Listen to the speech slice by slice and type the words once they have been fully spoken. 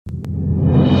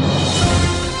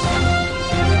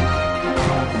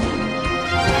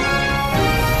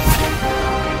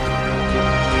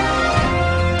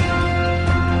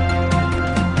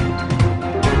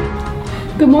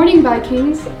morning,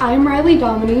 Vikings. I'm Riley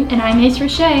Dominy. And I'm Ace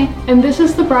Roche. And this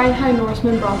is the Bryan High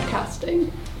Norseman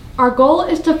Broadcasting. Our goal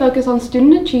is to focus on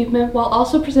student achievement while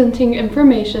also presenting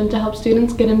information to help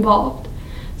students get involved.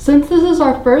 Since this is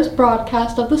our first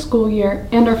broadcast of the school year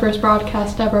and our first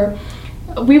broadcast ever,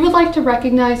 we would like to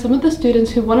recognize some of the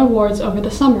students who won awards over the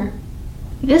summer.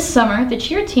 This summer, the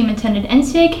cheer team attended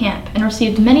NCAA camp and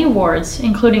received many awards,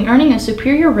 including earning a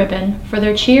superior ribbon for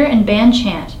their cheer and band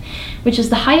chant, which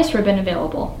is the highest ribbon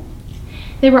available.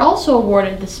 They were also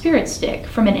awarded the Spirit Stick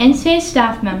from an NCAA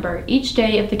staff member each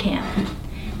day of the camp.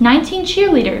 19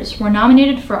 cheerleaders were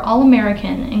nominated for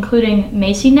All-American, including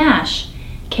Macy Nash,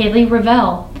 Kaylee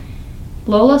Revelle,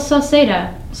 Lola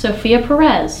Sauceda, Sophia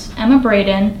Perez, Emma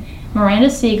Braden, Miranda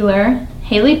Siegler,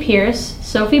 Haley Pierce,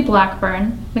 Sophie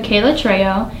Blackburn, Michaela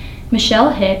Trejo, Michelle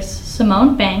Hicks,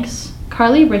 Simone Banks,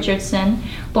 Carly Richardson,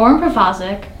 Lauren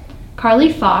Provazic,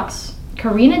 Carly Fox,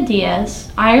 Karina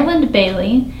Diaz, Ireland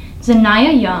Bailey,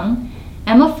 Zanaya Young,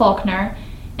 Emma Faulkner,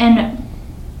 and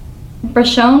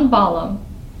Brashone Ballum.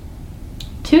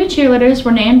 2 cheerleaders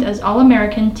were named as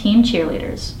All-American Team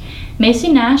Cheerleaders,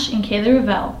 Macy Nash and Kaylee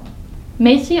Revelle.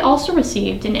 Macy also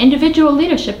received an Individual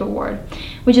Leadership Award,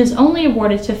 which is only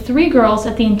awarded to 3 girls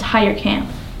at the entire camp.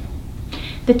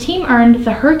 The team earned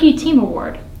the Herky Team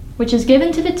Award, which is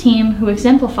given to the team who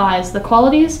exemplifies the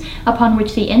qualities upon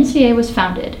which the NCAA was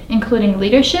founded, including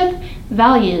leadership,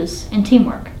 values, and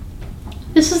teamwork.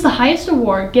 This is the highest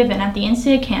award given at the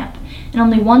NCAA camp, and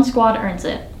only 1 squad earns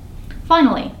it.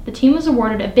 Finally, the team was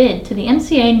awarded a bid to the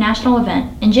NCAA national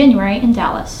event in January in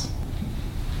Dallas.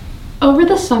 Over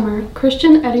the summer,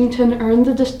 Christian Eddington earned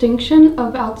the distinction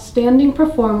of Outstanding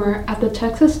Performer at the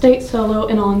Texas State Solo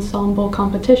and Ensemble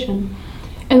competition.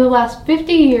 In the last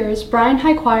 50 years, Bryan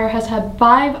High Choir has had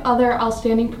 5 other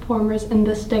outstanding performers in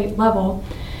the state level.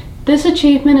 This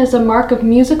achievement is a mark of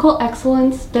musical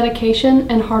excellence, dedication,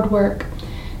 and hard work.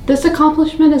 This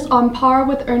accomplishment is on par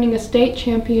with earning a state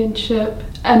championship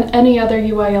and any other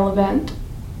UIL event.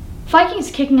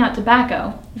 Vikings Kicking Out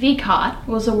Tobacco, VCOT,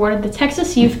 was awarded the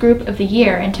Texas Youth Group of the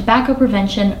Year in Tobacco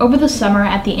Prevention over the summer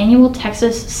at the annual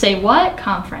Texas Say What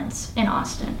conference in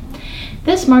Austin.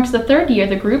 This marks the 3rd year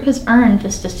the group has earned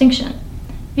this distinction.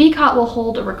 VCOT will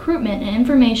hold a recruitment and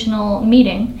informational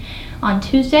meeting on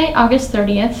Tuesday, August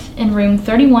 30th in room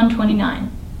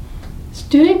 3129.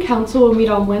 Student Council will meet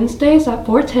on Wednesdays at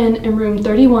 4:10 in room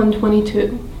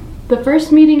 3122. The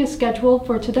first meeting is scheduled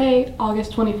for today,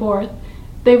 August 24th.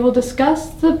 They will discuss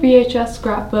the VHS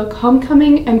scrapbook,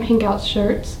 homecoming, and pink out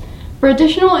shirts. For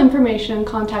additional information,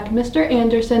 contact Mr.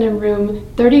 Anderson in room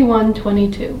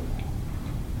 3122.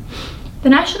 The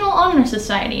National Honor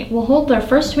Society will hold their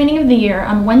first meeting of the year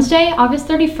on Wednesday, August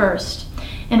 31st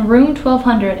in room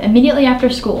 1200 immediately after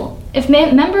school. If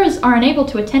members are unable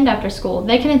to attend after school,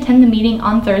 they can attend the meeting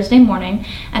on Thursday morning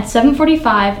at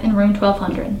 7:45 in room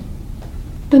 1200.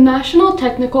 The National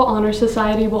Technical Honor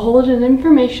Society will hold an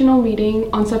informational meeting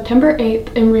on September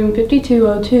 8th in room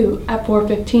 5202 at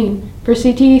 4:15 for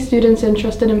CTE students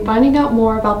interested in finding out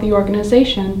more about the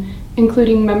organization,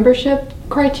 including membership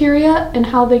criteria and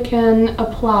how they can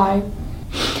apply.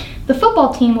 The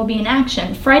football team will be in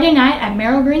action Friday night at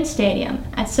Merrill Green Stadium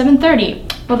at 7:30,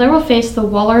 where they will face the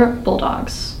Waller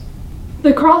Bulldogs.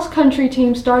 The cross-country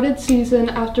team started season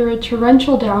after a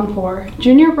torrential downpour.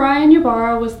 Junior Brian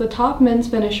Ybarra was the top men's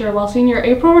finisher, while senior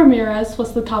April Ramirez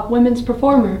was the top women's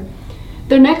performer.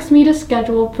 Their next meet is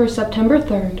scheduled for September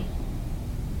 3rd.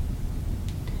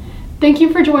 Thank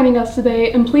you for joining us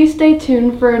today, and please stay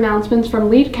tuned for announcements from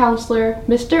lead counselor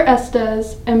Mr.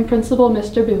 Estes and principal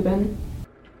Mr. Buban.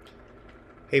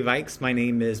 Hey Vikes, my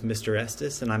name is Mr.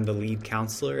 Estes and I'm the lead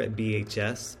counselor at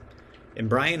BHS. In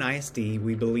Bryan ISD,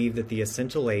 we believe that the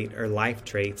essential 8 are life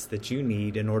traits that you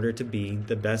need in order to be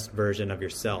the best version of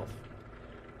yourself.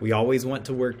 We always want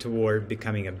to work toward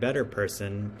becoming a better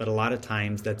person, but a lot of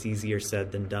times that's easier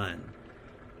said than done.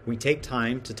 We take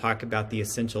time to talk about the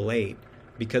essential 8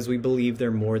 because we believe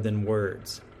they're more than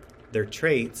words. They're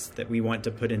traits that we want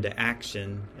to put into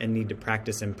action and need to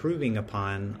practice improving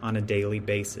upon on a daily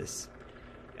basis.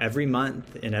 Every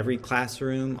month, in every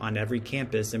classroom, on every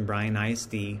campus in Bryan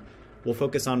ISD, we'll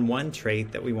focus on one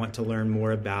trait that we want to learn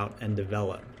more about and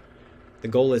develop. The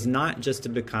goal is not just to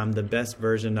become the best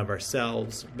version of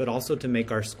ourselves, but also to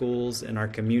make our schools and our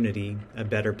community a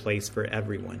better place for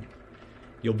everyone.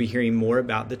 You'll be hearing more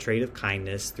about the trait of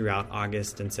kindness throughout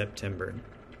August and September.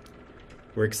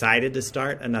 We're excited to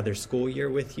start another school year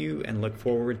with you and look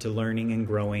forward to learning and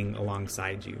growing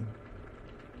alongside you.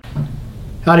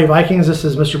 Howdy Vikings, this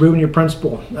is Mr. Buban, your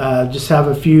principal. Just have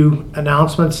a few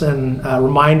announcements and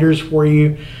reminders for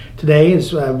you today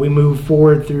as we move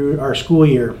forward through our school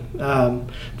year.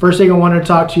 First thing I want to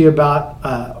talk to you about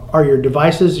are your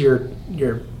devices, your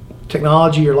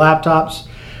technology, your laptops.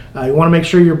 You want to make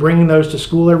sure you're bringing those to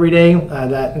school every day.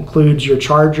 That includes your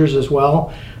chargers as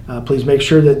well. Please make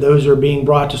sure that those are being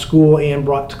brought to school and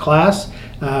brought to class.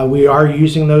 We are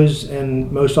using those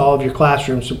in most all of your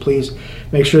classrooms, so please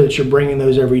make sure that you're bringing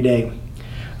those every day.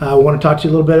 I want to talk to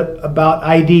you a little bit about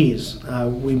IDs.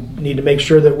 We need to make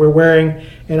sure that we're wearing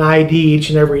an ID each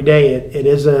and every day. It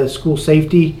is a school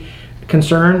safety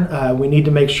concern. We need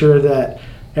to make sure that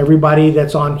everybody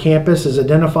that's on campus is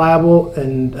identifiable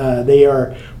and they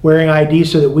are wearing ID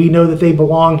so that we know that they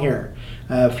belong here.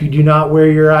 If you do not wear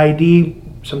your ID,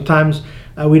 sometimes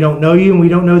we don't know you and we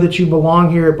don't know that you belong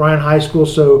here at Bryan High School,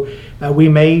 so we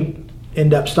may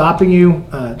end up stopping you,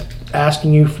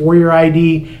 asking you for your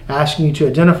ID, asking you to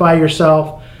identify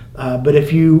yourself. But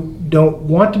if you don't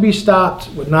want to be stopped,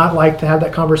 would not like to have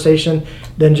that conversation,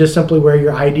 then just simply wear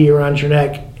your ID around your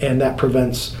neck, and that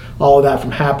prevents all of that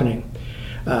from happening.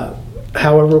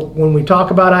 However, when we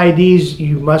talk about IDs,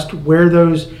 you must wear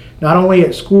those not only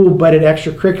at school but at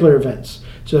extracurricular events.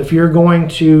 So if you're going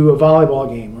to a volleyball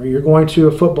game or you're going to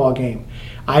a football game,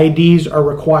 IDs are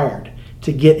required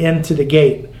to get into the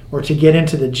gate or to get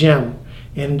into the gym.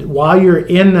 And while you're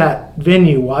in that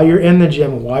venue, while you're in the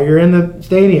gym, while you're in the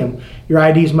stadium, your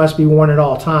IDs must be worn at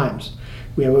all times.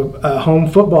 We have a home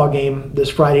football game this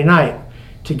Friday night.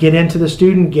 To get into the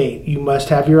student gate, you must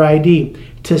have your ID.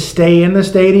 To stay in the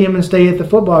stadium and stay at the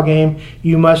football game,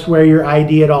 you must wear your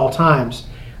ID at all times.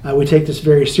 We take this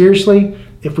very seriously.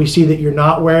 If we see that you're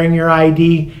not wearing your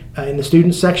ID in the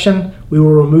student section, we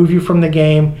will remove you from the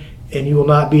game and you will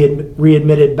not be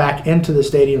readmitted back into the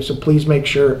stadium. So please make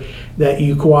sure that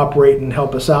you cooperate and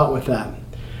help us out with that.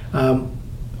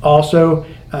 Also,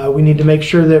 we need to make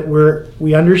sure that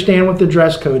we understand what the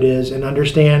dress code is and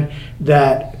understand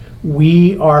that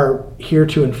we are here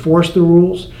to enforce the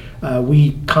rules.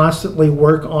 We constantly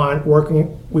work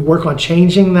on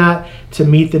changing that to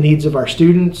meet the needs of our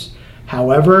students.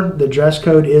 However, the dress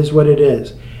code is what it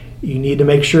is. You need to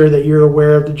make sure that you're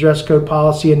aware of the dress code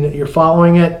policy and that you're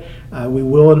following it. We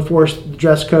will enforce the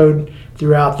dress code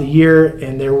throughout the year,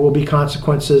 and there will be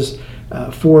consequences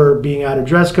for being out of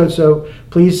dress code. So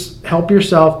please help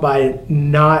yourself by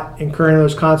not incurring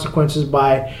those consequences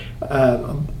by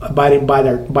abiding by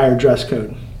our dress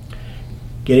code.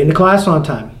 Getting to class on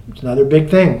time. It's another big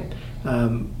thing.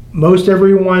 Most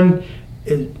everyone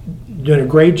is doing a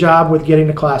great job with getting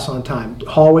to class on time.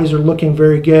 Hallways are looking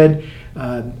very good.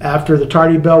 After the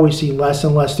tardy bell, we see less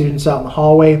and less students out in the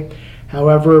hallway.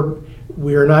 However,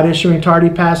 we are not issuing tardy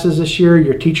passes this year.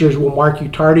 Your teachers will mark you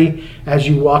tardy as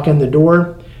you walk in the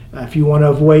door. If you want to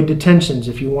avoid detentions,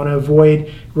 if you want to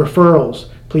avoid referrals,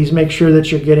 please make sure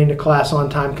that you're getting to class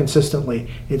on time consistently.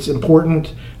 It's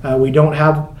important. We don't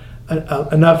have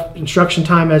enough instruction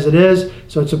time as it is,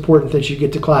 so it's important that you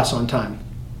get to class on time.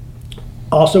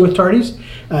 Also with tardies,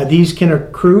 these can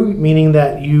accrue, meaning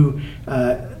that you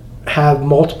have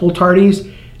multiple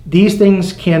tardies. These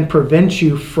things can prevent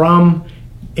you from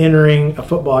entering a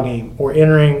football game or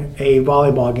entering a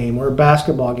volleyball game or a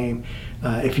basketball game.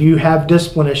 If you have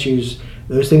discipline issues,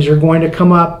 those things are going to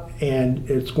come up and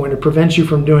it's going to prevent you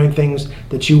from doing things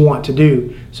that you want to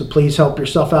do. So please help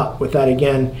yourself out with that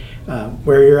again.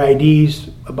 Wear your IDs,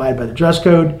 abide by the dress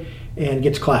code, and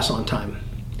get to class on time.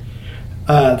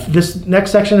 This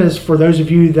next section is for those of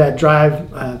you that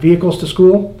drive vehicles to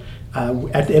school.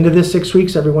 At the end of this 6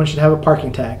 weeks, everyone should have a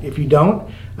parking tag. If you don't,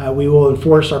 we will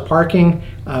enforce our parking.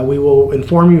 We will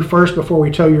inform you first before we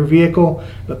tow your vehicle,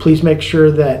 but please make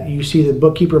sure that you see the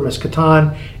bookkeeper, Ms.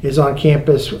 Catan, is on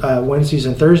campus Wednesdays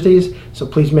and Thursdays. So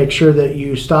please make sure that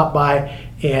you stop by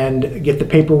and get the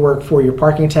paperwork for your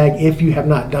parking tag if you have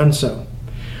not done so.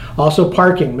 Also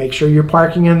parking, make sure you're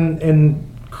parking in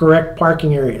correct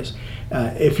parking areas.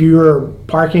 If you're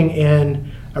parking in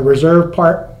a reserved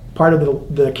part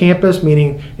of the campus,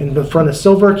 meaning in the front of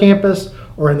Silver campus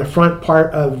or in the front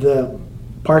part of the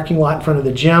parking lot in front of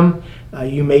the gym,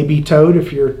 you may be towed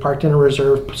if you're parked in a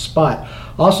reserved spot.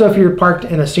 Also, if you're parked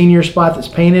in a senior spot that's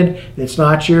painted, it's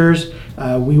not yours,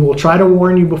 we will try to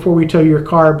warn you before we tow your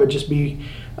car, but just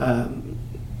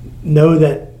know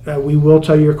that we will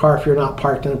tow your car if you're not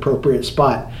parked in an appropriate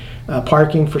spot.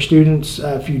 Parking for students,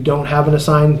 if you don't have an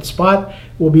assigned spot,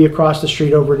 will be across the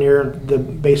street over near the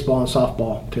baseball and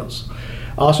softball fields.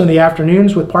 Also in the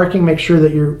afternoons with parking, make sure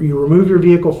that you remove your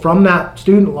vehicle from that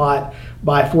student lot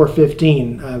by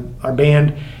 4:15. Our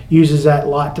band uses that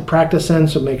lot to practice in,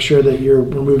 so make sure that you're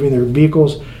removing their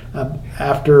vehicles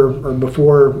after or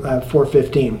before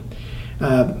 4:15.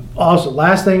 Also,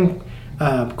 last thing,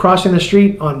 crossing the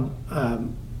street on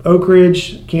Oak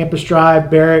Ridge, Campus Drive,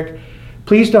 Barrick,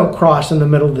 please don't cross in the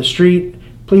middle of the street.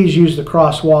 Please use the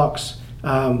crosswalks.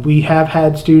 We have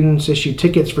had students issue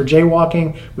tickets for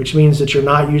jaywalking, which means that you're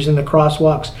not using the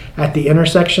crosswalks at the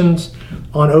intersections.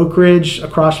 On Oak Ridge,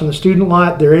 across from the student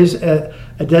lot, there is a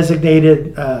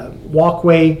designated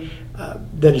walkway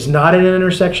that is not at an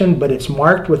intersection, but it's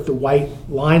marked with the white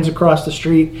lines across the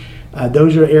street.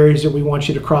 Those are areas that we want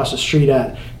you to cross the street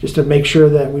at, just to make sure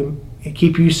that we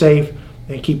keep you safe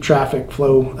and keep traffic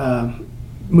flow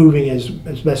moving as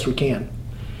best we can.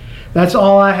 That's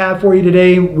all I have for you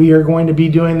today. We are going to be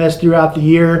doing this throughout the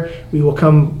year. We will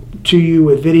come to you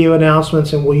with video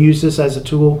announcements, and we'll use this as a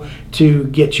tool to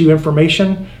get you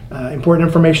information, important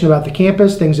information about the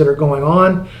campus, things that are going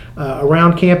on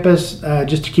around campus,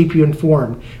 just to keep you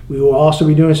informed. We will also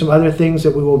be doing some other things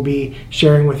that we will be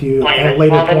sharing with you at a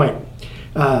later point.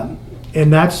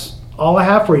 And that's all I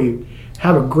have for you.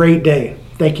 Have a great day.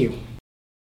 Thank you.